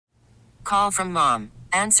call from mom.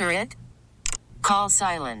 Answer it. Call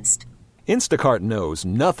silenced. Instacart knows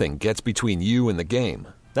nothing gets between you and the game.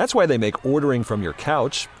 That's why they make ordering from your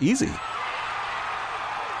couch easy.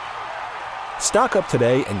 Stock up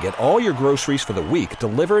today and get all your groceries for the week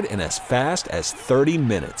delivered in as fast as 30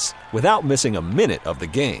 minutes without missing a minute of the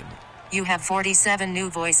game. You have 47 new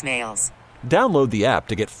voicemails. Download the app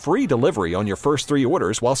to get free delivery on your first 3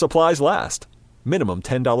 orders while supplies last. Minimum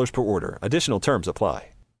 $10 per order. Additional terms apply.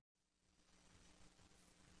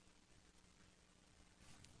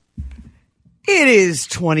 It is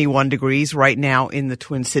 21 degrees right now in the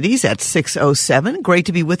Twin Cities at 6:07. Great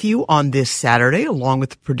to be with you on this Saturday, along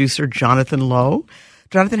with producer Jonathan Lowe.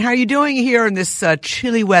 Jonathan, how are you doing here in this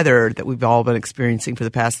chilly weather that we've all been experiencing for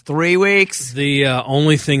the past 3 weeks? The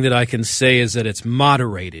only thing that I can say is that it's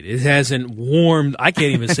moderated. It hasn't warmed. I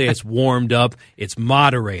can't even say it's warmed up. It's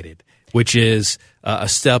moderated, which is a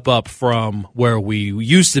step up from where we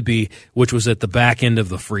used to be, which was at the back end of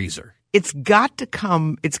the freezer. It's got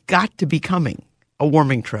to be coming a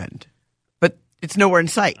warming trend, but it's nowhere in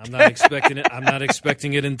sight. I'm not expecting it. I'm not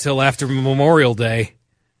expecting it until after Memorial Day.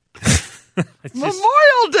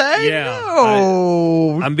 Memorial Day? Yeah.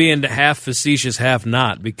 No. I'm being half facetious, half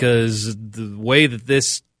not, because the way that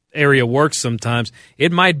this area works sometimes,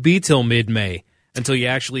 it might be till mid-May until you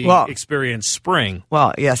actually experience spring.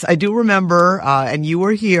 Well, yes, I do remember, and you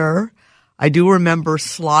were here, I do remember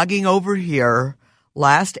slogging over here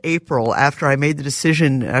last April after I made the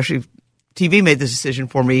decision, actually TV made the decision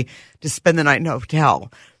for me to spend the night in a hotel.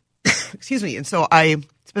 Excuse me. And so I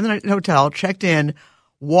spent the night in a hotel, checked in,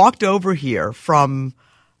 walked over here from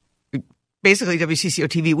basically WCCO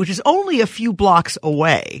TV, which is only a few blocks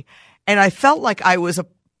away. And I felt like I was a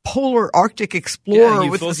polar Arctic explorer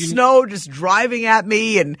with the snow just driving at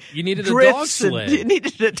me and you needed drifts a dog sled. You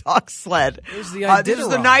needed a dog sled. This is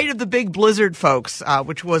the night of the big blizzard, folks,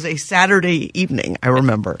 which was a Saturday evening, I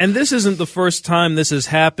remember. And this isn't the first time this has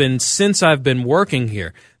happened since I've been working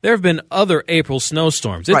here. There have been other April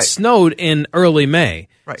snowstorms. It snowed in early May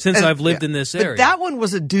since I've lived in this area. But that one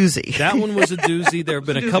was a doozy. That one was a doozy. There have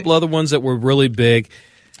been a couple other ones that were really big.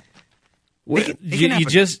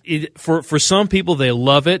 For some people, they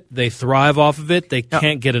love it. They thrive off of it. They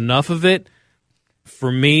can't get enough of it.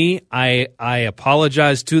 For me, I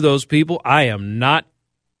apologize to those people. I am not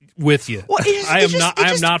with you. Well, I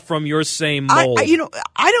am not from your same mold.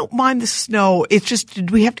 I don't mind the snow. It's just,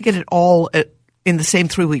 did we have to get it all in the same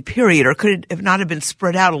 3-week period, or could it have not have been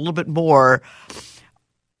spread out a little bit more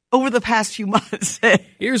over the past few months?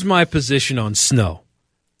 Here's my position on snow,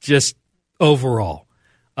 just overall.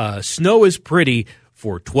 Snow is pretty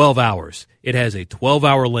for 12 hours. It has a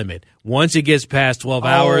 12-hour limit. Once it gets past 12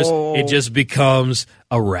 hours, it just becomes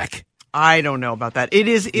a wreck. I don't know about that. It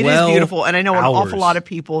is beautiful, and I know an awful lot of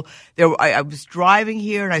people. I was driving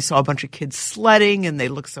here, and I saw a bunch of kids sledding, and they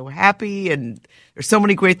look so happy, and there's so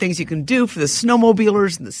many great things you can do for the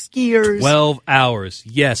snowmobilers and the skiers. 12 hours.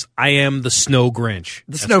 Yes, I am the snow Grinch.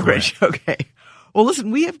 The snow Grinch, okay. Well, listen,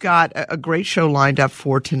 we have got a great show lined up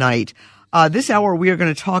for tonight. This hour, we are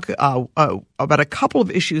going to talk about a couple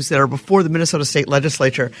of issues that are before the Minnesota State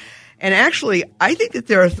Legislature. And actually, I think that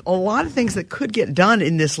there are a lot of things that could get done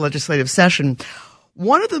in this legislative session.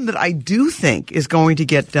 One of them that I do think is going to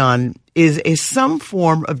get done is some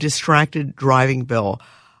form of distracted driving bill.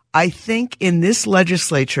 I think in this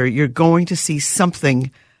legislature, you're going to see something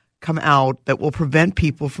come out that will prevent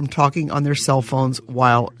people from talking on their cell phones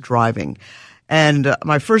while driving. And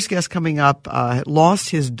my first guest coming up lost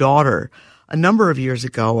his daughter a number of years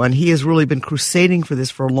ago, and he has really been crusading for this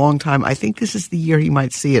for a long time. I think this is the year he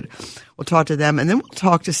might see it. We'll talk to them, and then we'll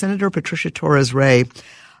talk to Senator Patricia Torres Ray.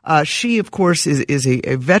 She, of course, is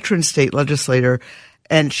a veteran state legislator,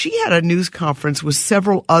 and she had a news conference with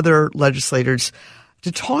several other legislators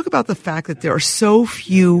to talk about the fact that there are so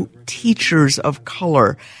few teachers of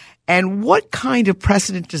color. And what kind of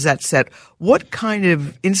precedent does that set? What kind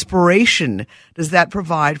of inspiration does that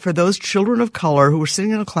provide for those children of color who are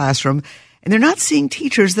sitting in a classroom and they're not seeing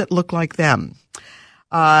teachers that look like them?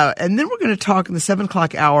 And then we're going to talk in the 7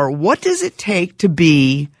 o'clock hour, what does it take to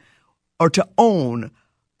be or to own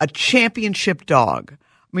a championship dog?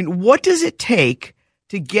 I mean, what does it take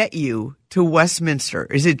to get you to Westminster?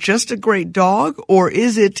 Is it just a great dog, or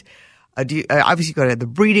is it obviously you got to have the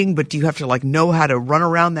breeding, but do you have to know how to run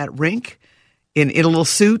around that rink in a little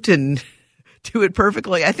suit and do it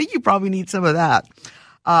perfectly? I think you probably need some of that.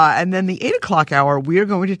 And then the 8 o'clock hour, we are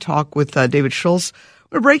going to talk with David Schultz.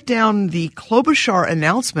 We're going to break down the Klobuchar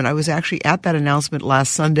announcement. I was actually at that announcement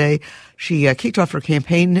last Sunday. She kicked off her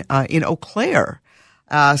campaign in Eau Claire.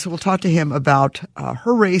 So we'll talk to him about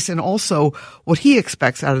her race and also what he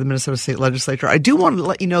expects out of the Minnesota State Legislature. I do want to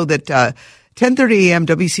let you know that 10:30 a.m.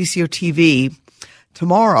 WCCO TV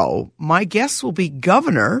tomorrow, my guests will be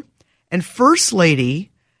Governor and First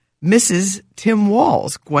Lady Mrs. Tim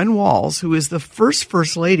Walz, Gwen Walz, who is the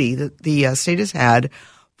First Lady that the state has had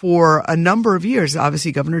for a number of years.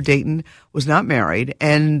 Obviously, Governor Dayton was not married,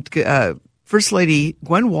 and First Lady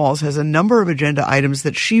Gwen Walz has a number of agenda items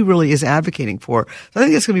that she really is advocating for. So I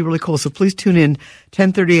think that's going to be really cool. So please tune in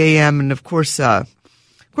 10:30 a.m. And of course, Mike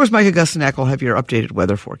Augustinak will have your updated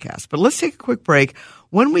weather forecast. But let's take a quick break.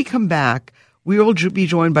 When we come back, we will be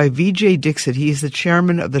joined by VJ Dixit. He is the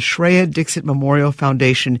chairman of the Shreya Dixit Memorial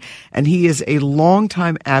Foundation, and he is a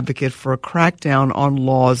longtime advocate for a crackdown on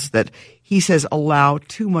laws that he says allow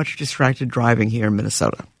too much distracted driving here in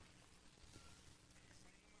Minnesota.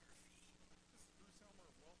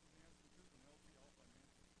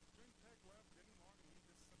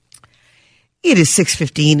 It is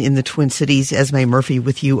 6:15 in the Twin Cities. Esme Murphy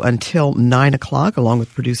with you until 9 o'clock, along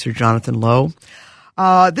with producer Jonathan Lowe.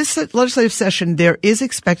 This legislative session, there is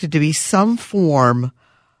expected to be some form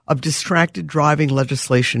of distracted driving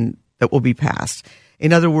legislation that will be passed.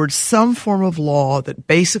 In other words, some form of law that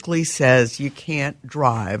basically says you can't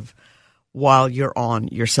drive while you're on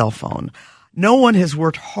your cell phone. No one has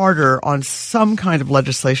worked harder on some kind of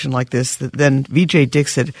legislation like this than VJ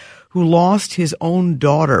Dixit, who lost his own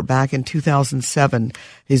daughter back in 2007.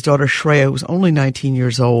 His daughter Shreya, who was only 19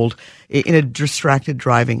 years old, in a distracted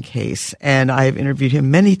driving case. And I have interviewed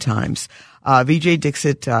him many times. VJ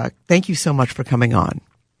Dixit, thank you so much for coming on.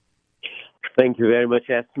 Thank you very much,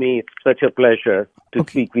 Esme. It's such a pleasure to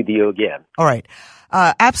speak with you again. All right.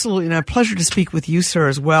 Absolutely. And a pleasure to speak with you, sir,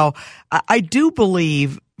 as well. I do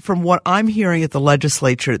believe, from what I'm hearing at the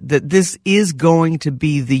legislature, that this is going to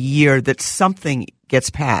be the year that something gets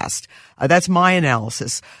passed. That's my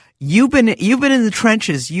analysis. You've been in the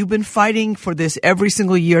trenches. You've been fighting for this every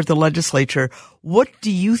single year at the legislature. What do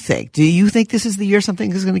you think? Do you think this is the year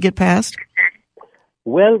something is going to get passed?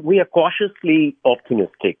 Well, we are cautiously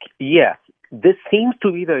optimistic. Yes, this seems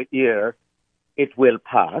to be the year it will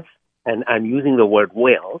pass, and I'm using the word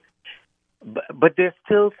will, but there's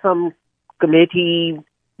still some committee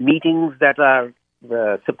meetings that are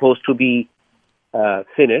supposed to be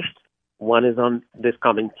finished. One is on this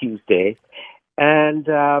coming Tuesday. And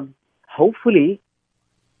hopefully,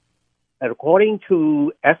 according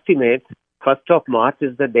to estimates, 1st of March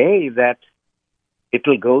is the day that it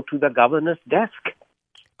will go to the governor's desk.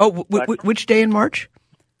 Oh, which day in March?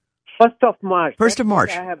 1st of March. 1st of March.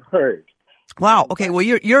 That's what I have heard. Wow. Okay. Well,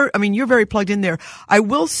 you're very plugged in there. I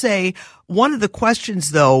will say one of the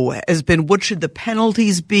questions though has been, what should the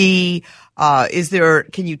penalties be?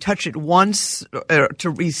 Can you touch it once to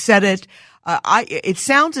reset it? It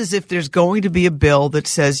sounds as if there's going to be a bill that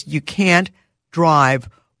says you can't drive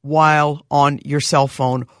while on your cell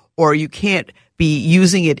phone, or you can't be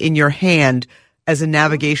using it in your hand as a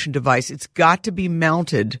navigation device. It's got to be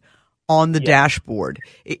mounted on the dashboard.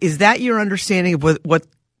 Is that your understanding of what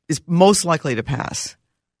is most likely to pass?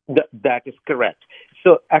 That is correct.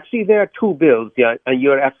 So actually there are two bills, and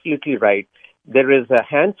you're absolutely right. There is a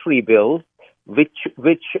hands-free bill, which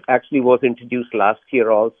actually was introduced last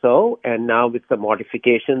year also, and now with the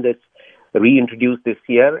modification that's reintroduced this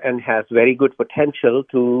year and has very good potential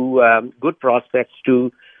to good prospects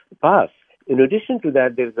to pass. In addition to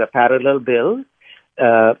that, there's a parallel bill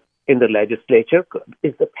in the legislature,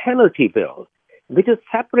 is the penalty bill, which is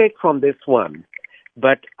separate from this one.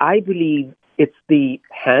 But I believe it's the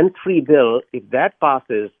hands-free bill. If that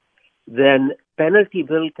passes, then penalty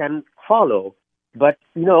bill can follow. But,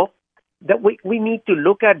 that we need to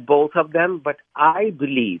look at both of them. But I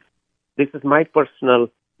believe, this is my personal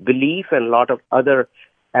belief, and a lot of other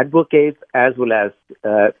advocates as well as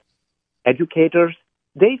educators,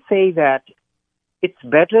 they say that it's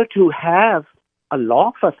better to have a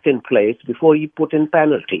law first in place before you put in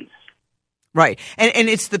penalties. Right. And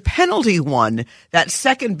it's the penalty one, that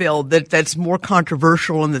second bill, that's more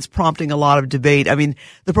controversial and that's prompting a lot of debate. I mean,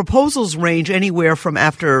 the proposals range anywhere from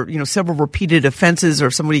after, several repeated offenses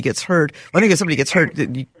or somebody gets hurt. I think if somebody gets hurt,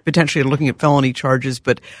 you potentially are looking at felony charges,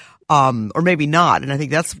 but, or maybe not. And I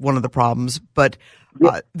think that's one of the problems. But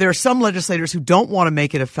there are some legislators who don't want to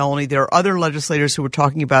make it a felony. There are other legislators who are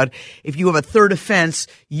talking about if you have a third offense,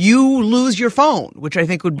 you lose your phone, which I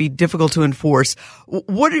think would be difficult to enforce.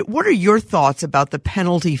 What are your thoughts about the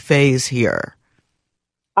penalty phase here?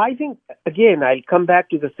 I think, again, I'll come back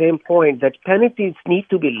to the same point that penalties need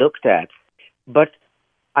to be looked at. But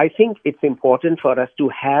I think it's important for us to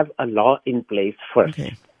have a law in place first.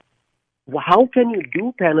 Okay. How can you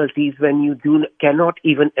do penalties when you cannot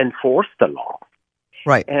even enforce the law?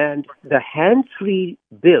 Right. And the hands-free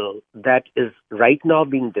bill that is right now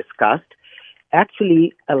being discussed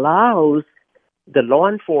actually allows the law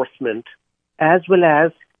enforcement as well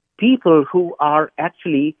as people who are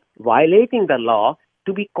actually violating the law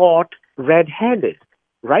to be caught red-handed.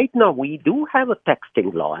 Right now, we do have a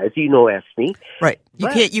texting law, as you know, Esme. Right.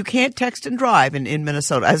 You can't text and drive in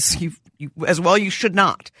Minnesota, as well you should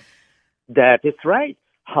not. That is right.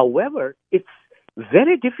 However, it's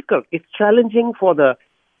very difficult. It's challenging for the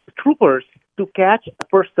troopers to catch a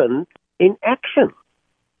person in action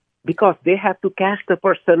because they have to catch the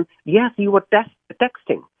person. Yes, you were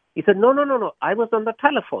texting. He said, no, I was on the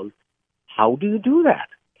telephone. How do you do that?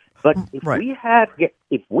 But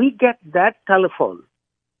if we get that telephone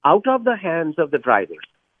out of the hands of the drivers,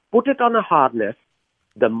 put it on a harness,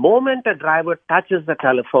 the moment a driver touches the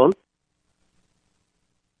telephone,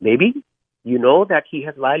 maybe you know that he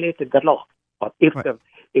has violated the law. Or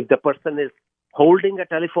if the person is holding a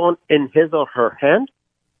telephone in his or her hand,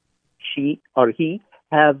 she or he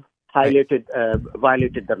have violated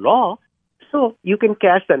the law. So you can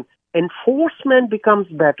catch them. Enforcement becomes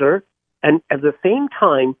better, and at the same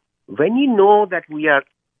time, when you know that we are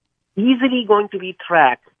easily going to be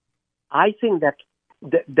tracked, I think that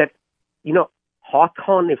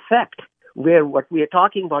Hawthorne effect, where what we are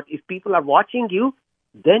talking about, if people are watching you,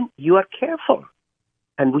 then you are careful.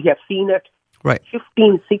 And we have seen it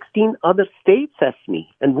 15, 16 other states, Esme.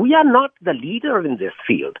 And we are not the leader in this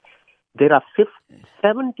field. There are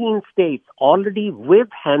 17 states already with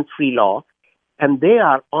hands-free law, and they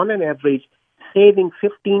are, on an average, saving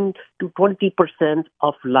 15 to 20%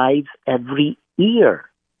 of lives every year.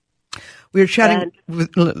 We're chatting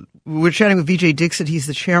with Vijay Dixit. He's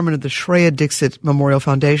the chairman of the Shreya Dixit Memorial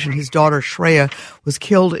Foundation. His daughter Shreya was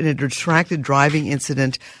killed in a distracted driving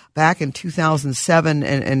incident back in 2007,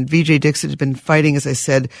 and Vijay Dixit has been fighting, as I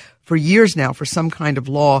said, for years now for some kind of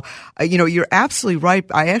law. You're absolutely right.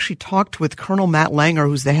 I actually talked with Colonel Matt Langer,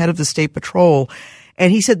 who's the head of the State Patrol,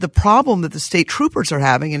 and he said the problem that the state troopers are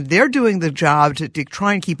having, and they're doing the job to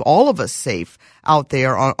try and keep all of us safe out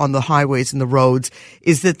there on the highways and the roads,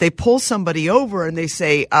 is that they pull somebody over and they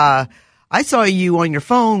say, I saw you on your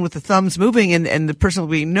phone with the thumbs moving, and the person will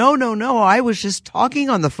be, no, I was just talking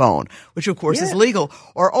on the phone, which of course is legal.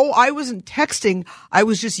 Or, I wasn't texting, I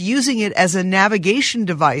was just using it as a navigation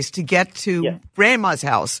device to get to grandma's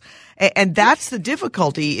house. And that's the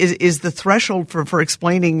difficulty, is the threshold for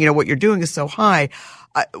explaining, what you're doing is so high.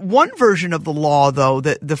 One version of the law, though,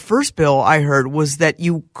 the first bill I heard was that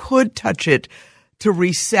you could touch it to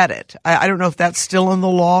reset it. I don't know if that's still in the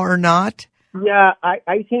law or not. Yeah,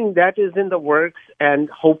 I think that is in the works, and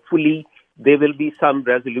hopefully there will be some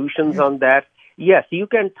resolutions on that. Yes, you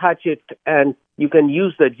can touch it, and you can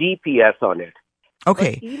use the GPS on it.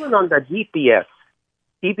 Okay. But even on the GPS,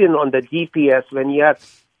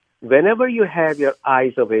 whenever you have your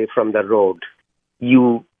eyes away from the road,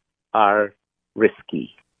 you are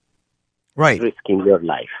risky. Right. Risking your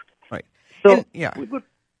life. Right. So,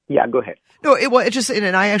 go ahead. No,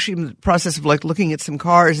 and I actually in the process of looking at some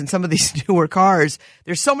cars, and some of these newer cars,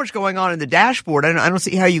 there's so much going on in the dashboard. I don't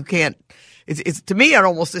see how you can't. It's to me, it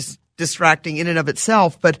almost is distracting in and of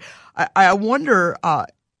itself. But I wonder.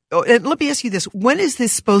 And let me ask you this: when is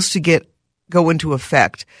this supposed to go into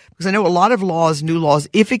effect? Because I know a lot of new laws,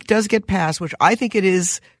 if it does get passed, which I think it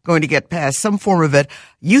is going to get passed, some form of it.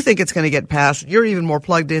 You think it's going to get passed. You're even more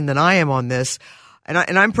plugged in than I am on this. And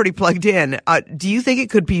I'm pretty plugged in. Do you think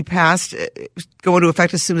it could be passed, go into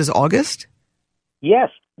effect as soon as August?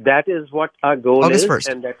 Yes, that is what our goal August is. 1st.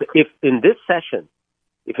 And that if in this session,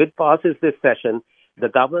 if it passes this session, the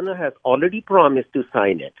governor has already promised to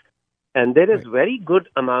sign it. And there is very good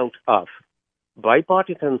amount of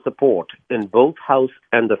bipartisan support in both House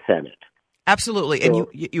and the Senate. Absolutely. So,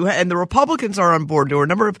 and and the Republicans are on board. There were a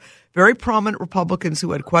number of very prominent Republicans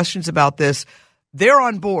who had questions about this. They're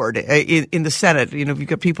on board in the Senate. You've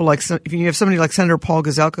got people if you have somebody like Senator Paul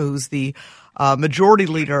Gazelka, who's the majority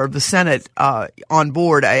leader of the Senate, on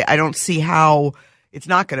board, I don't see how it's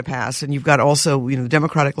not going to pass. And you've got also, the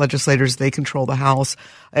Democratic legislators, they control the House.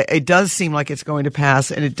 It does seem like it's going to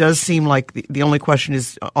pass, and it does seem like the only question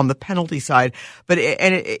is on the penalty side. But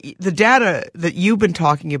the data that you've been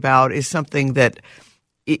talking about is something that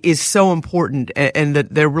is so important, and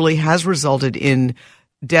that there really has resulted in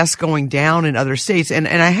deaths going down in other states. And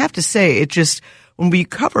I have to say, when we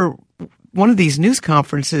cover one of these news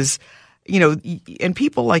conferences, and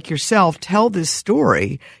people like yourself tell this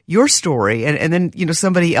story, your story, and then,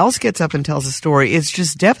 somebody else gets up and tells a story, it's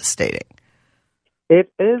just devastating.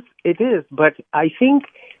 It is. But I think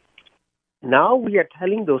now we are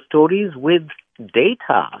telling those stories with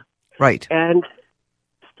data. Right. And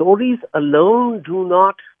stories alone do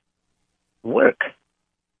not work.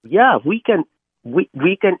 Yeah, we can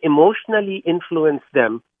emotionally influence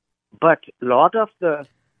them, but lot of the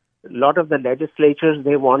legislatures,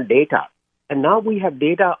 they want data. And now we have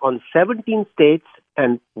data on 17 states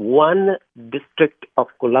and one District of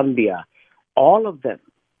Columbia. All of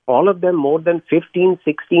them more than 15,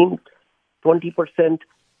 16, 20%,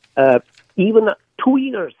 even 2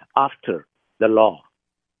 years after the law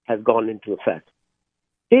has gone into effect.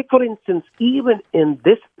 Take, for instance, even in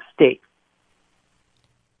this state,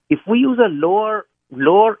 if we use a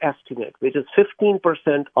lower estimate, which is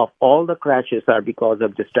 15% of all the crashes are because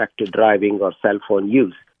of distracted driving or cell phone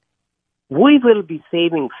use, we will be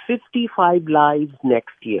saving 55 lives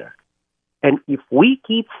next year. And if we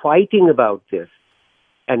keep fighting about this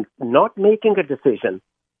and not making a decision,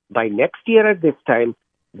 by next year at this time,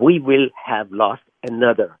 we will have lost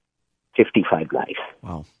another 55 lives.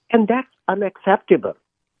 Wow. And that's unacceptable.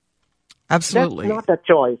 Absolutely. That's not a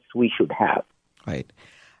choice we should have. Right.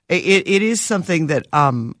 It is something that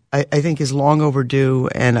I think is long overdue,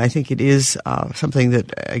 and I think it is something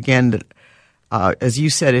that, again, as you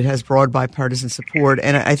said, it has broad bipartisan support,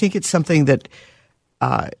 and I think it's something that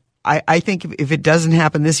I think if it doesn't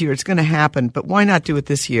happen this year, it's going to happen, but why not do it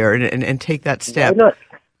this year and take that step? Why not?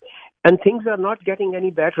 And things are not getting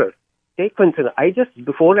any better. Take, for instance,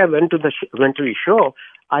 before I went to the show,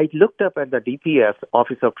 I looked up at the DPS,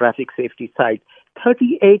 Office of Traffic Safety site,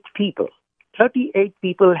 38 people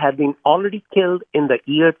have been already killed in the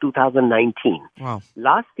year 2019. Wow.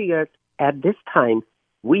 Last year, at this time,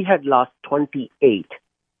 we had lost 28.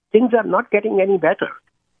 Things are not getting any better.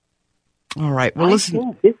 All right. Well, listen. I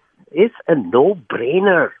think this is a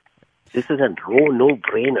no-brainer. This is a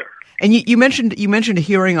no-brainer. And you mentioned a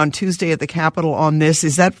hearing on Tuesday at the Capitol on this.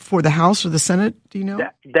 Is that for the House or the Senate? Do you know?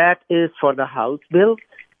 That is for the House bill.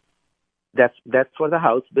 That's for the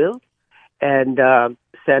House bill. And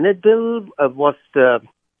Senate bill was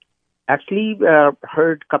actually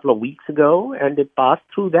heard a couple of weeks ago, and it passed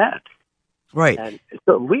through that. Right. And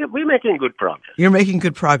so we're making good progress. You're making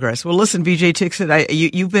good progress. Well, listen, Vijay Tixit,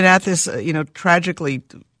 you've been at this, tragically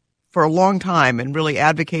for a long time and really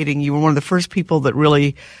advocating. You were one of the first people that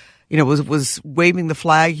really, was waving the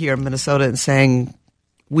flag here in Minnesota and saying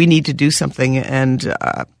we need to do something. And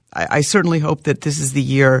I certainly hope that this is the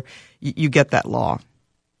year you get that law.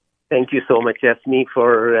 Thank you so much, Esme,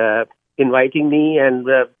 for inviting me and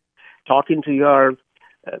talking to your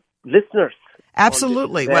listeners.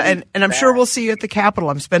 Absolutely. Well, and I'm sure we'll see you at the Capitol.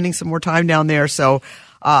 I'm spending some more time down there, so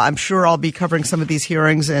I'm sure I'll be covering some of these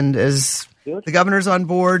hearings. And as the governor's on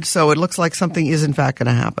board, so it looks like something is in fact going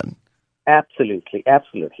to happen. Absolutely.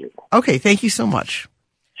 Okay. Thank you so much.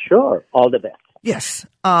 Sure. All the best. Yes.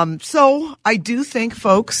 So I do think,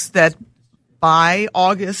 folks, that by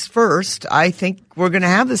August 1st, I think we're going to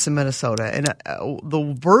have this in Minnesota. And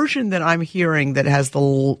the version that I'm hearing that has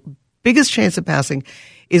the biggest chance of passing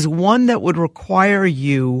is one that would require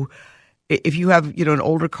you, if you have, an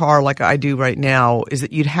older car like I do right now, is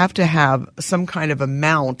that you'd have to have some kind of a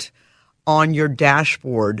mount on your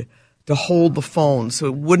dashboard to hold the phone so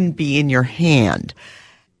it wouldn't be in your hand.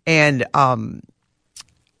 And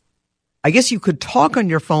I guess you could talk on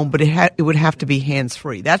your phone, but it would have to be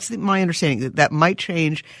hands-free. That's my understanding. That might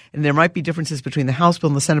change, and there might be differences between the House bill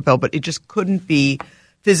and the Senate bill, but it just couldn't be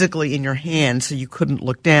physically in your hand, so you couldn't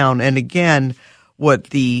look down. And again,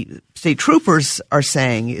 what the state troopers are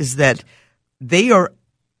saying is that they are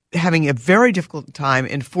having a very difficult time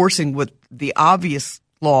enforcing what the obvious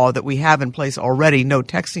law that we have in place already, no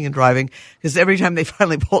texting and driving, because every time they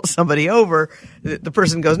finally pull somebody over, the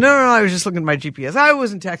person goes, no, I was just looking at my GPS. I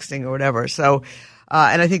wasn't texting or whatever. So,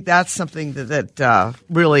 and I think that's something that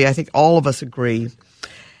really, I think all of us agree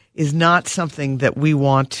is not something that we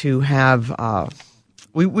want to have.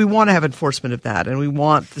 We want to have enforcement of that, and we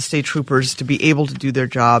want the state troopers to be able to do their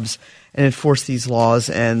jobs and enforce these laws,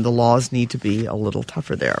 and the laws need to be a little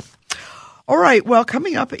tougher there. All right. Well,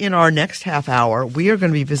 coming up in our next half hour, we are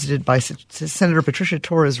going to be visited by Senator Patricia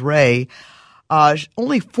Torres Ray.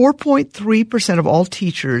 Only 4.3% of all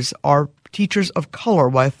teachers are teachers of color,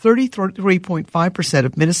 while 33.5%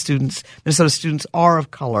 of Minnesota students are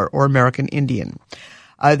of color or American Indian.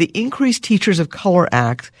 The Increased Teachers of Color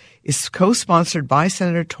Act is co-sponsored by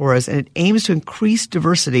Senator Torres, and it aims to increase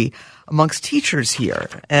diversity amongst teachers here.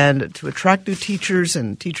 And to attract new teachers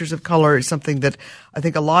and teachers of color is something that I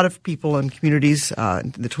think a lot of people in communities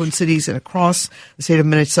in the Twin Cities and across the state of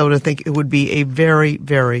Minnesota think it would be a very,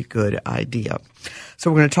 very good idea.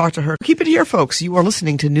 So we're going to talk to her. Keep it here, folks. You are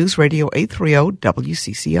listening to News Radio 830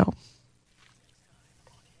 WCCO.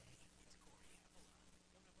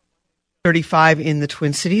 35 in the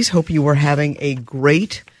Twin Cities. Hope you were having a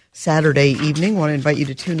great Saturday evening. Want to invite you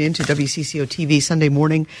to tune in to WCCO TV Sunday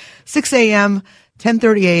morning, 6 a.m.,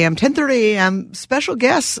 10:30 a.m. 10:30 a.m. Special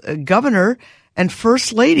guests, Governor and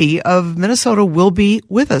First Lady of Minnesota will be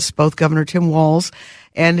with us. Both Governor Tim Walz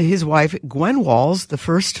and his wife, Gwen Walz, the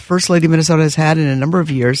First Lady Minnesota has had in a number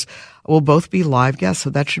of years, will both be live guests.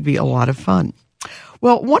 So that should be a lot of fun.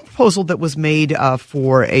 Well, one proposal that was made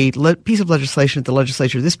for a piece of legislation at the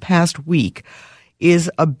legislature this past week is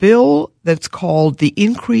a bill that's called the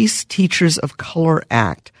Increase Teachers of Color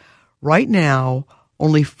Act. Right now,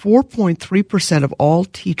 only 4.3% of all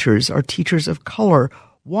teachers are teachers of color,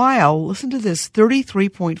 while, listen to this,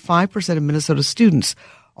 33.5% of Minnesota students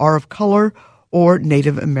are of color or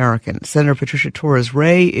Native American. Senator Patricia Torres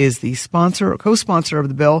Ray is the sponsor or co-sponsor of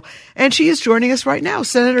the bill, and she is joining us right now.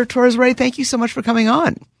 Senator Torres Ray, thank you so much for coming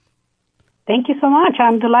on. Thank you so much.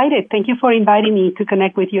 I'm delighted. Thank you for inviting me to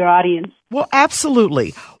connect with your audience. Well,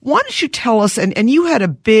 absolutely. Why don't you tell us, and you had a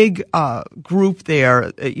big group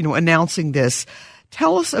there, announcing this.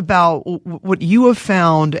 Tell us about what you have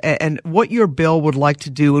found and what your bill would like to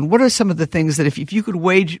do, and what are some of the things that if you could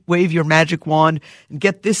wave your magic wand and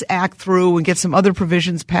get this act through and get some other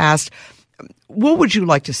provisions passed, what would you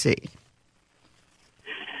like to see?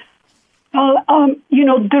 Well,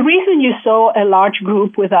 the reason you saw a large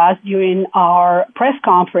group with us during our press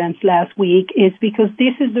conference last week is because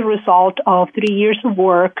this is the result of 3 years of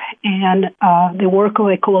work and the work of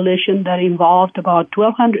a coalition that involved about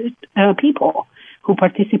 1,200 people who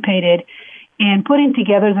participated in putting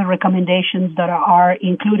together the recommendations that are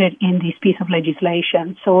included in this piece of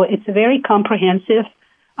legislation. So it's a very comprehensive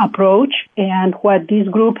approach, and what this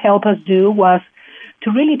group helped us do was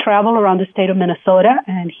to really travel around the state of Minnesota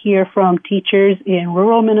and hear from teachers in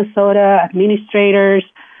rural Minnesota, administrators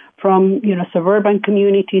from, suburban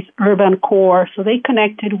communities, urban core. So they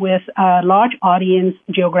connected with a large audience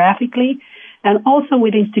geographically and also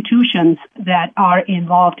with institutions that are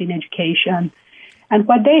involved in education. And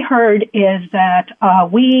what they heard is that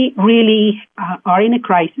we really are in a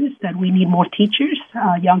crisis, that we need more teachers.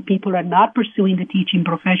 Young people are not pursuing the teaching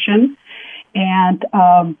profession. And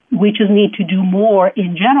we just need to do more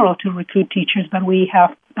in general to recruit teachers, but we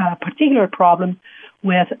have a particular problem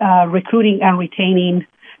with recruiting and retaining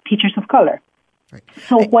teachers of color. Right.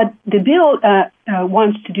 So what the bill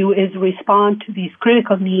wants to do is respond to this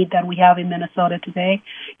critical need that we have in Minnesota today.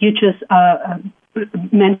 You just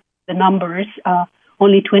mentioned the numbers,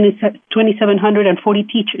 only 2,740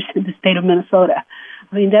 teachers in the state of Minnesota.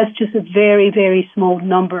 I mean, that's just a very, very small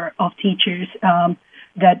number of teachers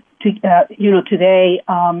that today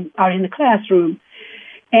are in the classroom.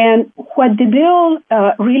 And what the bill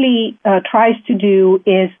really tries to do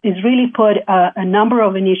is really put a number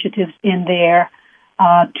of initiatives in there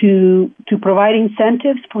to provide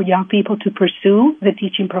incentives for young people to pursue the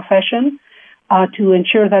teaching profession, to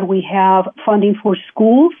ensure that we have funding for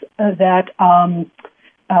schools that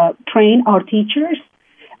train our teachers,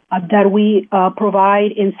 that we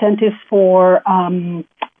provide incentives for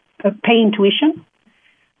paying tuition.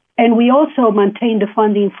 And we also maintain the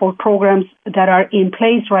funding for programs that are in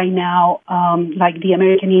place right now, like the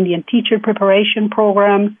American Indian Teacher Preparation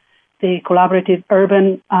Program, the Collaborative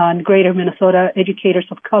Urban and Greater Minnesota Educators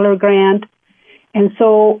of Color Grant. And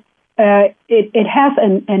so it has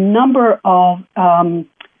a number of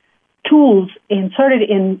tools inserted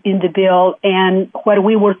in the bill, and what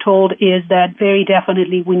we were told is that very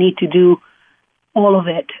definitely we need to do all of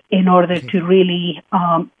it in order to really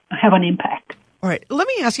have an impact. All right. Let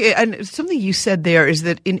me ask you, and something you said there is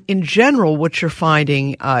that in general, what you're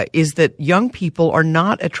finding is that young people are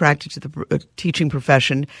not attracted to the teaching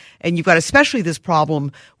profession, and you've got especially this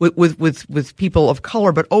problem with people of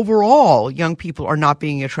color, but overall, young people are not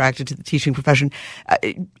being attracted to the teaching profession.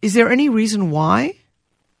 Is there any reason why?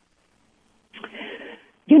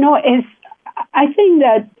 I think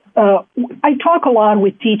that I talk a lot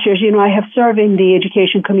with teachers. I have served in the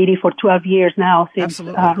education committee for 12 years now, since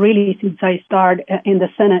I started in the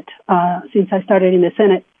Senate.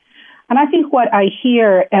 And I think what I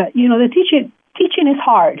hear, the teaching is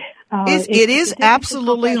hard. It is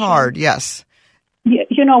absolutely hard. Yes. We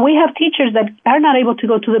have teachers that are not able to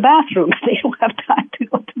go to the bathroom. They don't have time to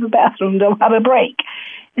go to the bathroom. They don't have a break.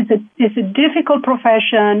 It's a difficult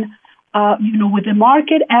profession. With the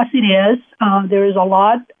market as it is, there is a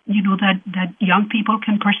lot, that young people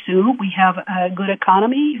can pursue. We have a good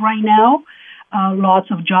economy right now,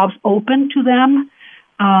 lots of jobs open to them.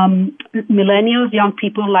 Millennials, young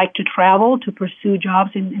people like to travel to pursue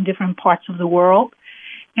jobs in different parts of the world.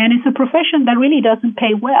 And it's a profession that really doesn't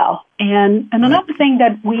pay well. And another thing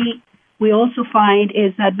that we also find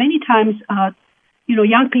is that many times,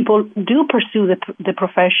 young people do pursue the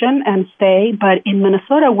profession and stay, but in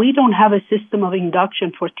Minnesota, we don't have a system of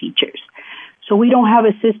induction for teachers. So we don't have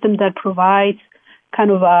a system that provides kind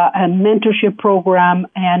of a mentorship program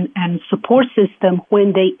and support system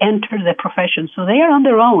when they enter the profession. So they are on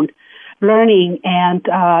their own learning, and,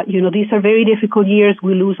 these are very difficult years.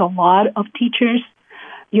 We lose a lot of teachers.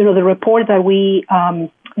 The report that we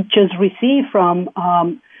just received from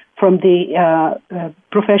the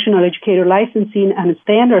Professional Educator Licensing and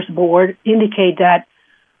Standards Board indicate that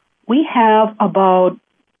we have about,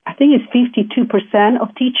 I think it's 52%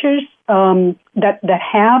 of teachers that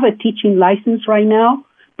have a teaching license right now,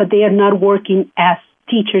 but they are not working as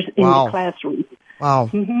teachers in the classroom. Wow.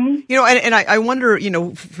 Mm-hmm. And I wonder,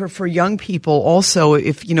 for young people also,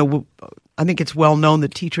 if, I think it's well known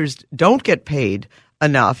that teachers don't get paid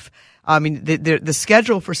enough. I mean, the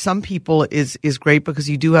schedule for some people is great because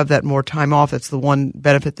you do have that more time off. That's the one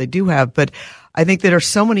benefit they do have. But I think there are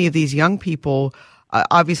so many of these young people,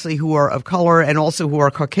 obviously, who are of color and also who are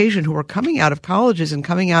Caucasian, who are coming out of colleges and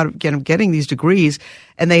coming out of getting these degrees,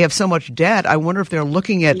 and they have so much debt. I wonder if they're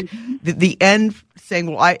looking at the end,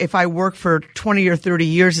 saying, well, if I work for 20 or 30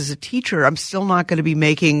 years as a teacher, I'm still not going to be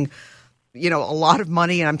making, a lot of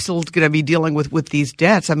money, and I'm still going to be dealing with these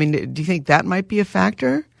debts. I mean, do you think that might be a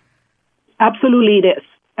factor? Absolutely it is.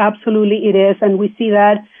 Absolutely it is. And we see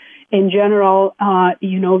that in general,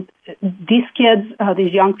 these kids,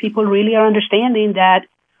 these young people really are understanding that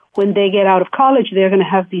when they get out of college, they're going to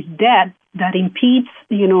have this debt that impedes,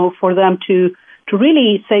 for them to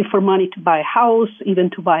really save for money to buy a house, even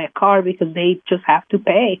to buy a car, because they just have to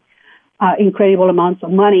pay incredible amounts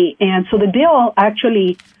of money. And so the bill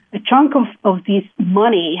actually, a chunk of this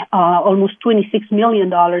money, almost $26 million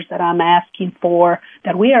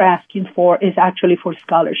that we are asking for is actually for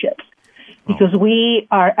scholarships. Because we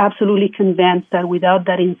are absolutely convinced that without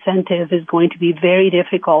that incentive, it's going to be very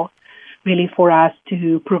difficult, really, for us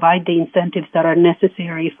to provide the incentives that are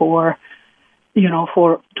necessary to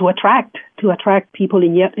attract people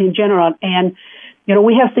in general. And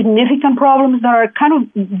we have significant problems that are kind of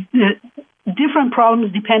different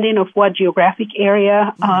problems depending on what geographic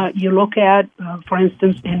area you look at. For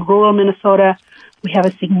instance, in rural Minnesota, we have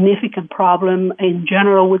a significant problem in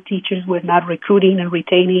general with teachers. We're not recruiting and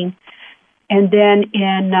retaining. And then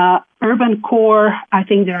in urban core, I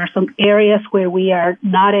think there are some areas where we are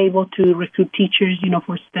not able to recruit teachers,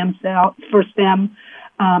 for STEM,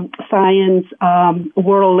 science,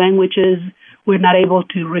 world languages. We're not able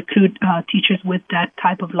to recruit teachers with that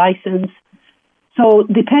type of license. So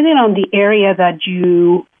depending on the area that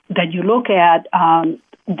you look at,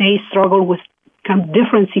 they struggle with kind of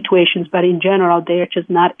different situations, but in general, they're just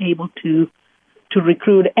not able to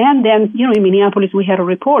recruit. And then, in Minneapolis, we had a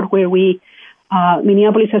report where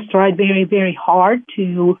Minneapolis has tried very, very hard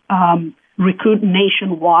to recruit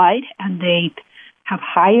nationwide, and they have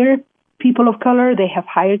hired people of color, they have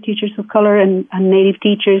hired teachers of color and Native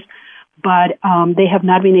teachers, but they have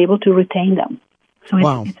not been able to retain them. So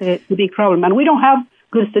it's a big problem. And we don't have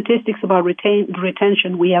good statistics about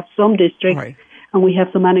retention. We have some districts, and we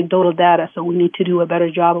have some anecdotal data, so we need to do a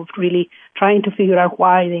better job of really trying to figure out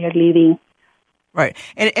why they are leaving. Right.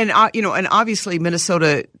 And obviously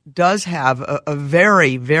Minnesota does have a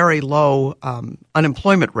very, very low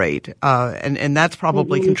unemployment rate, and that's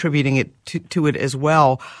probably contributing to it as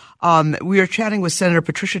well. We are chatting with Senator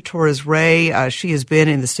Patricia Torres Ray. She has been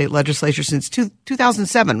in the state legislature since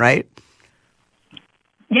 2007, right?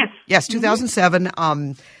 Yes. Yes, 2007.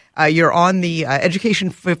 You're on the Education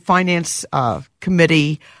Finance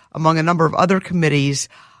Committee, among a number of other committees.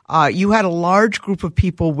 You had a large group of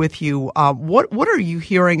people with you. What are you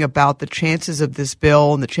hearing about the chances of this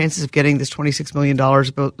bill and the chances of getting this $26 million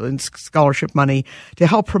in scholarship money to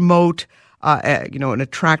help promote, and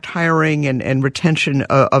attract hiring and retention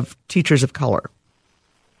of teachers of color?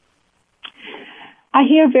 I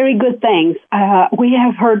hear very good things. We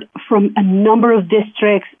have heard from a number of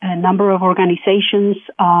districts, a number of organizations,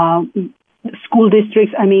 school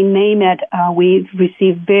districts, name it. We've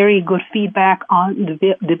received very good feedback on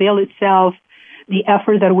the bill itself, the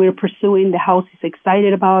effort that we're pursuing. The House is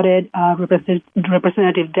excited about it.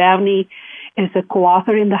 Representative Davney is a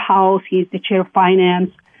co-author in the House. He's the chair of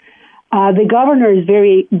finance. The governor is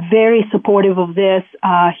very, very supportive of this.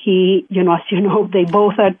 He, as you know, they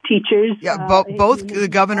both are teachers. Yeah, both the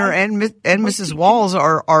governor and Mrs. Walz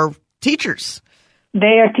are teachers.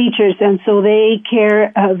 They are teachers, and so they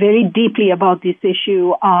care very deeply about this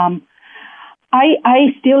issue.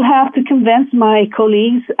 I still have to convince my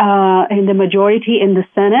colleagues in the majority in the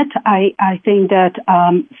Senate. I think that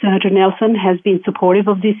Senator Nelson has been supportive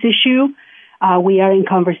of this issue. We are in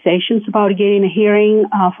conversations about getting a hearing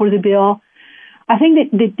for the bill. I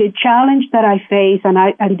think that the challenge that I face,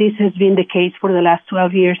 and this has been the case for the last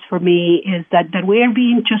 12 years for me, is that we are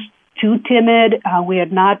being just too timid. We are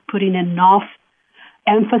not putting enough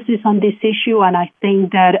emphasis on this issue, and I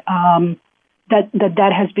think that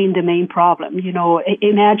that has been the main problem. You know,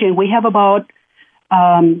 imagine we have about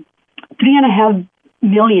 $3.5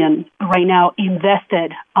 million right now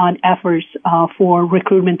invested on efforts for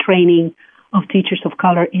recruitment training of teachers of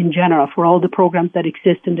color in general for all the programs that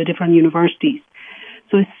exist in the different universities.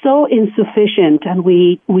 So it's so insufficient, and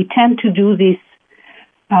we tend to do these,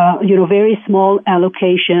 very small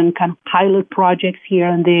allocation, kind of pilot projects here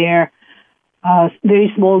and there,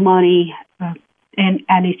 very small money, and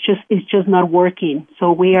it's just not working.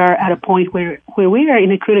 So we are at a point where we are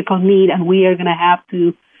in a critical need, and we are going to have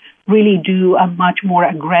to really do a much more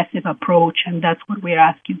aggressive approach, and that's what we're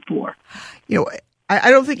asking for. You know,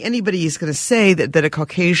 I don't think anybody is going to say that a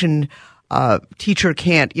Caucasian teacher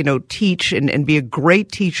can't, teach and be a great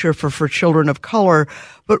teacher for children of color.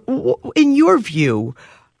 But in your view,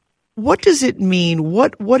 what does it mean?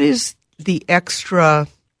 What is the extra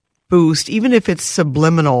boost, even if it's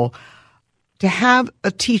subliminal, to have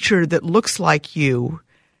a teacher that looks like you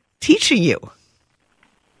teaching you?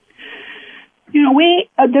 You know,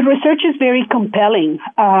 the research is very compelling.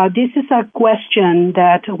 This is a question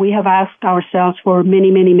that we have asked ourselves for many,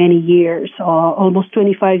 many, many years, almost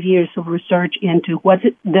 25 years of research into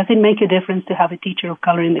does it make a difference to have a teacher of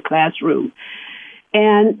color in the classroom?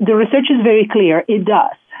 And the research is very clear. It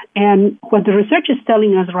does. And what the research is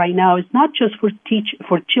telling us right now is not just for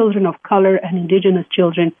children of color and indigenous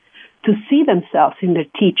children to see themselves in their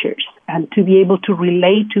teachers and to be able to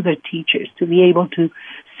relate to their teachers, to be able to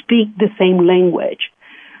speak the same language,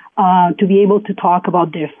 to be able to talk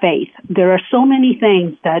about their faith. There are so many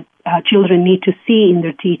things that children need to see in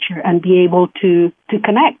their teacher, and be able to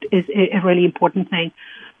connect is a really important thing.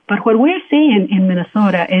 But what we're seeing in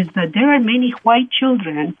Minnesota is that there are many white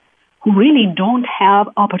children who really don't have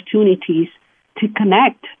opportunities to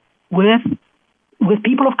connect with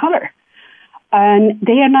people of color. And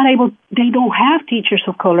they don't have teachers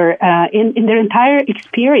of color in their entire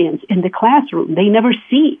experience in the classroom. They never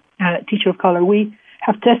see a teacher of color. We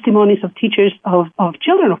have testimonies of teachers of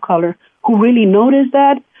children of color who really notice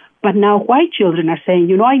that, but now white children are saying,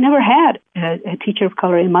 I never had a teacher of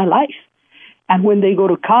color in my life. And when they go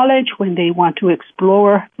to college, when they want to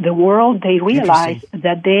explore the world, they realize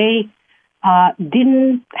that they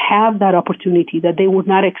didn't have that opportunity, that they were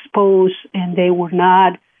not exposed, and they were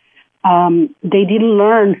not, they didn't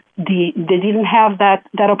learn, they didn't have that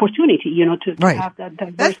opportunity, to have that.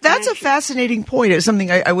 That's a fascinating point. It's something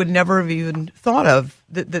I would never have even thought of,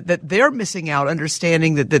 that they're missing out,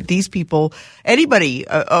 understanding that these people, anybody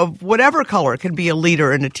of whatever color, can be a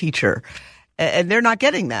leader and a teacher, and they're not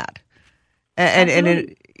getting that. And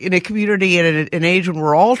in a community and in an age when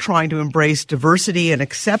we're all trying to embrace diversity and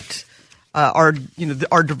accept our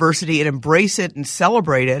diversity and embrace it and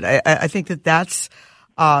celebrate it, I think that's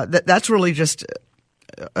really just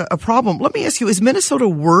a problem. Let me ask you: is Minnesota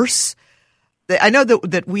worse? I know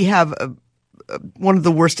that we have one of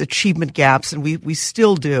the worst achievement gaps, and we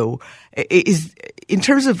still do. Is in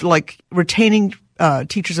terms of like retaining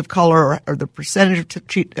teachers of color, or the percentage of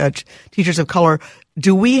teachers of color.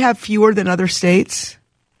 Do we have fewer than other states?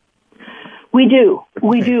 We do. Okay.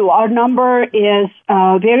 We do. Our number is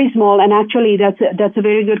very small, and actually, that's a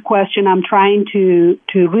very good question. I'm trying to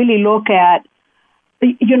really look at.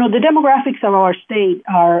 The demographics of our state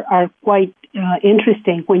are quite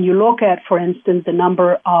interesting. When you look at, for instance, the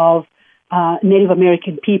number of Native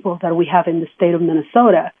American people that we have in the state of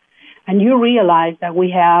Minnesota, and you realize that we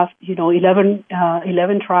have 11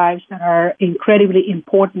 tribes that are incredibly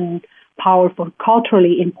important, powerful,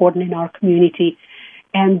 culturally important in our community,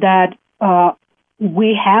 and that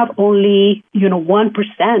we have only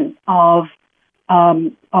 1% of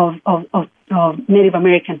Native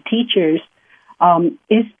American teachers.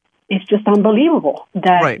 It's just unbelievable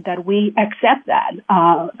that we accept that.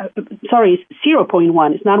 Sorry, it's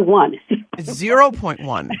 0.1. It's not 1. It's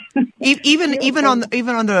 0.1. even on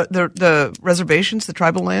the reservations, the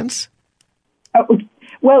tribal lands.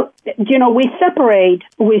 Well, we separate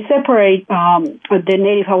the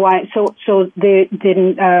Native Hawaiian. So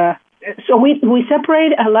we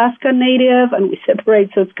separate Alaska Native, and we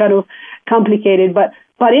separate. So it's kind of complicated, but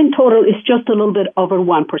in total, it's just a little bit over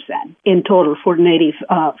 1% in total for Native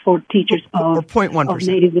for teachers of 0.1%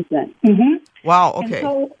 Native descent. Mm-hmm. Wow. Okay.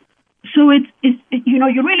 And so it's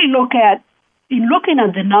you really look at looking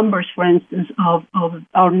at the numbers, for instance, of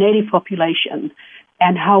our Native population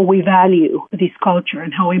and how we value this culture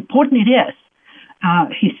and how important it is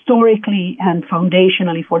historically and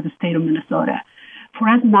foundationally for the state of Minnesota. for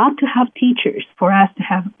us not to have teachers, for us to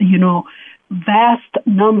have, vast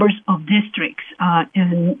numbers of districts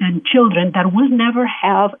and children that will never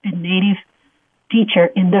have a native teacher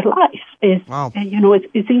in their lives.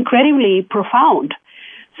 It's incredibly profound.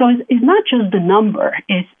 So it's not just the number,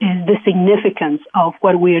 it's the significance of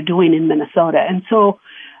what we are doing in Minnesota. And so,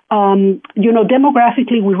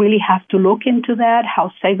 demographically, we really have to look into that,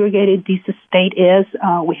 how segregated this state is.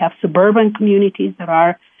 We have suburban communities that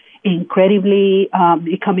are incredibly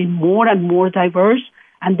becoming more and more diverse,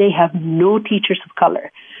 and they have no teachers of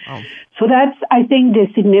color. Oh. So that's, I think, the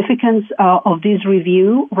significance of this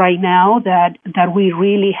review right now, that we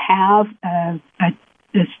really have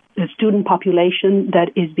a student population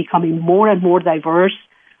that is becoming more and more diverse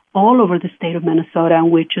all over the state of Minnesota,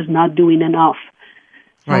 and we're just not doing enough.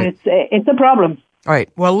 So right. It's a problem. All right.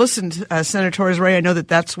 Well, listen, Senator Torres Ray, I know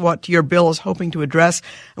that's what your bill is hoping to address,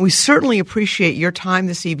 and we certainly appreciate your time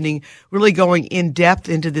this evening, really going in depth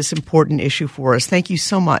into this important issue for us. Thank you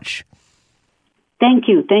so much. Thank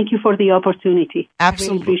you. Thank you for the opportunity.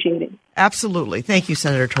 Absolutely. I really appreciate it. Absolutely. Thank you,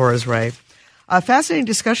 Senator Torres Ray. A fascinating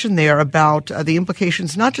discussion there about the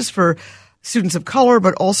implications, not just for students of color,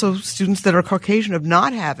 but also students that are Caucasian, of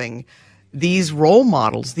not having these role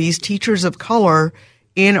models, these teachers of color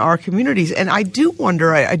in our communities. And I do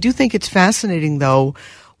wonder, I do think it's fascinating, though,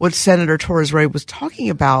 what Senator Torres Ray was talking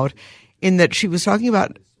about, in that she was talking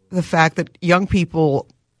about the fact that young people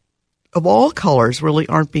of all colors really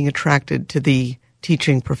aren't being attracted to the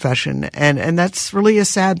teaching profession. And that's really a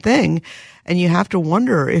sad thing. And you have to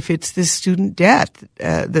wonder if it's this student debt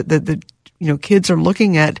that kids are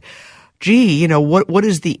looking at, what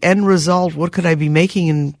is the end result? What could I be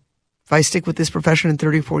making if I stick with this profession in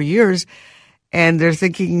 34 years? And they're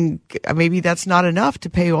thinking maybe that's not enough to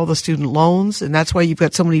pay all the student loans. And that's why you've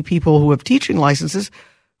got so many people who have teaching licenses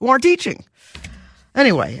who aren't teaching.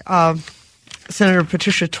 Anyway, Senator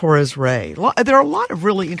Patricia Torres Ray. There are a lot of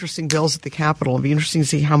really interesting bills at the Capitol. It'll be interesting to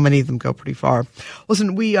see how many of them go pretty far.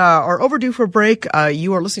 Listen, we are overdue for a break.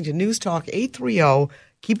 You are listening to News Talk 830.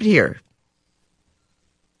 Keep it here.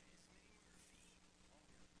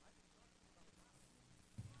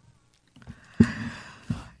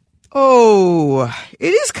 Oh, it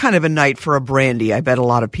is kind of a night for a brandy. I bet a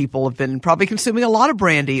lot of people have been probably consuming a lot of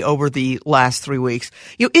brandy over the last 3 weeks.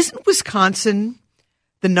 Isn't Wisconsin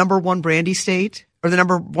the number one brandy state, or the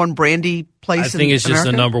number one brandy place in America? I think it's just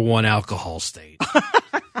the number one alcohol state.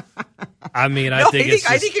 I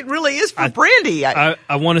think it really is for brandy. I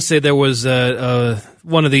want to say there was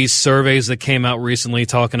one of these surveys that came out recently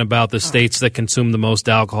talking about the states that consume the most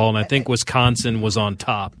alcohol, and I think Wisconsin was on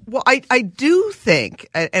top. Well, I do think,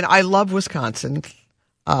 and I love Wisconsin.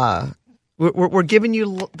 We're giving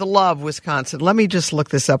you the love, Wisconsin. Let me just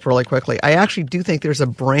look this up really quickly. I actually do think there's a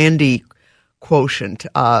brandy quotient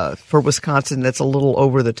for Wisconsin that's a little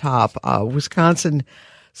over the top. Wisconsin,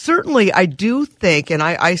 certainly, I do think, and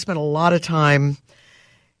I spent a lot of time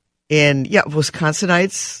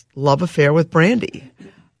Wisconsinites love affair with brandy.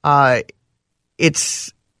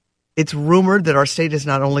 It's rumored that our state is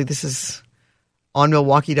not only, this is on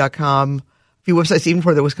Milwaukee.com, a few websites even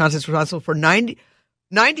for the Wisconsin's responsible for 90,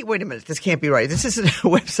 wait a minute, this can't be right. This isn't a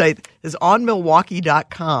website. This is on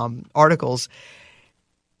Milwaukee.com articles.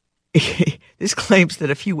 This claims that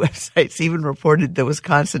a few websites even reported that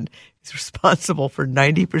Wisconsin is responsible for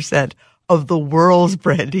 90% of the world's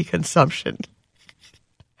brandy consumption.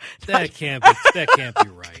 That can't be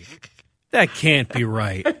right. That can't be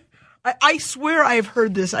right. I swear I've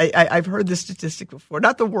heard this. I've heard this statistic before.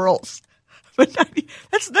 Not the world's, but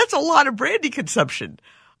that's a lot of brandy consumption.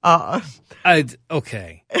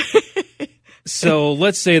 Okay. So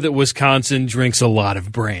let's say that Wisconsin drinks a lot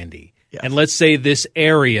of brandy. Yes. And let's say this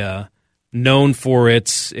area, known for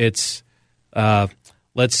its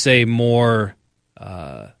let's say more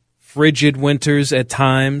frigid winters at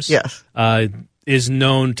times, yes, is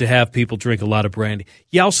known to have people drink a lot of brandy.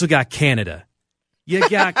 You also got Canada. You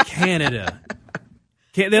got Canada.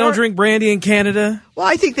 They don't drink brandy in Canada? Well,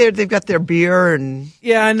 I think they've got their beer and...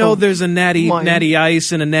 Yeah, I know there's a natty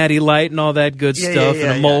ice and a natty light and all that good stuff, and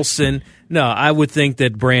a Molson. Yeah. No, I would think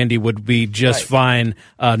that brandy would be just fine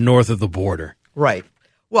north of the border. Right.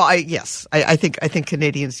 Well, I think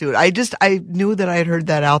Canadians do it. I knew that I had heard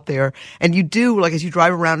that out there. And you do, like, as you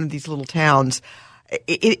drive around in these little towns,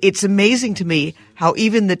 it's amazing to me how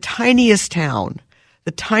even the tiniest town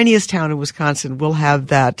in Wisconsin will have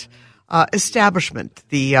that establishment,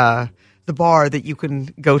 the bar that you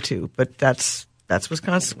can go to. But that's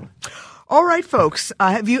Wisconsin. All right, folks.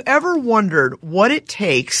 Have you ever wondered what it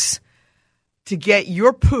takes to get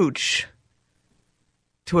your pooch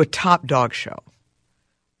to a top dog show?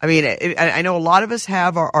 I mean, I know a lot of us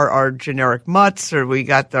have our generic mutts, or we've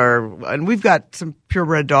got some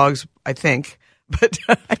purebred dogs, I think. But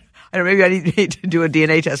I don't know, maybe I need to do a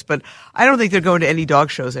DNA test, but I don't think they're going to any dog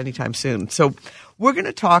shows anytime soon. So we're going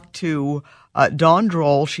to talk to Dawn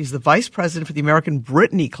Droll. She's the vice president for the American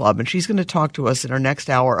Brittany Club, and she's going to talk to us in our next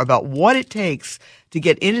hour about what it takes to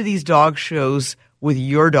get into these dog shows with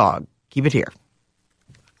your dog. Keep it here.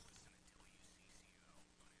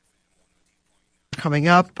 Coming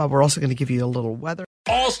up, we're also going to give you a little weather.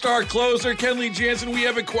 All-star closer Kenley Jansen, we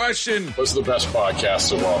have a question. What's the best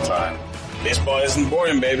podcast of all time? Baseball isn't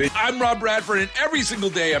boring, baby. I'm Rob Bradford, and every single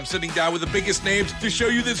day I'm sitting down with the biggest names to show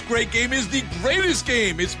you this great game is the greatest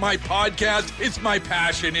game. It's my podcast. It's my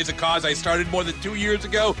passion. It's a cause I started more than 2 years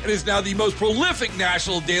ago and is now the most prolific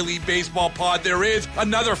national daily baseball pod there is.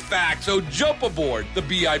 Another fact, so jump aboard the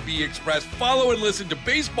BIB Express. Follow and listen to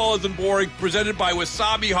Baseball Isn't Boring, presented by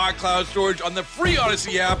Wasabi Hot Cloud Storage on the free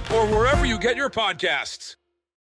Odyssey app or wherever you get your podcasts.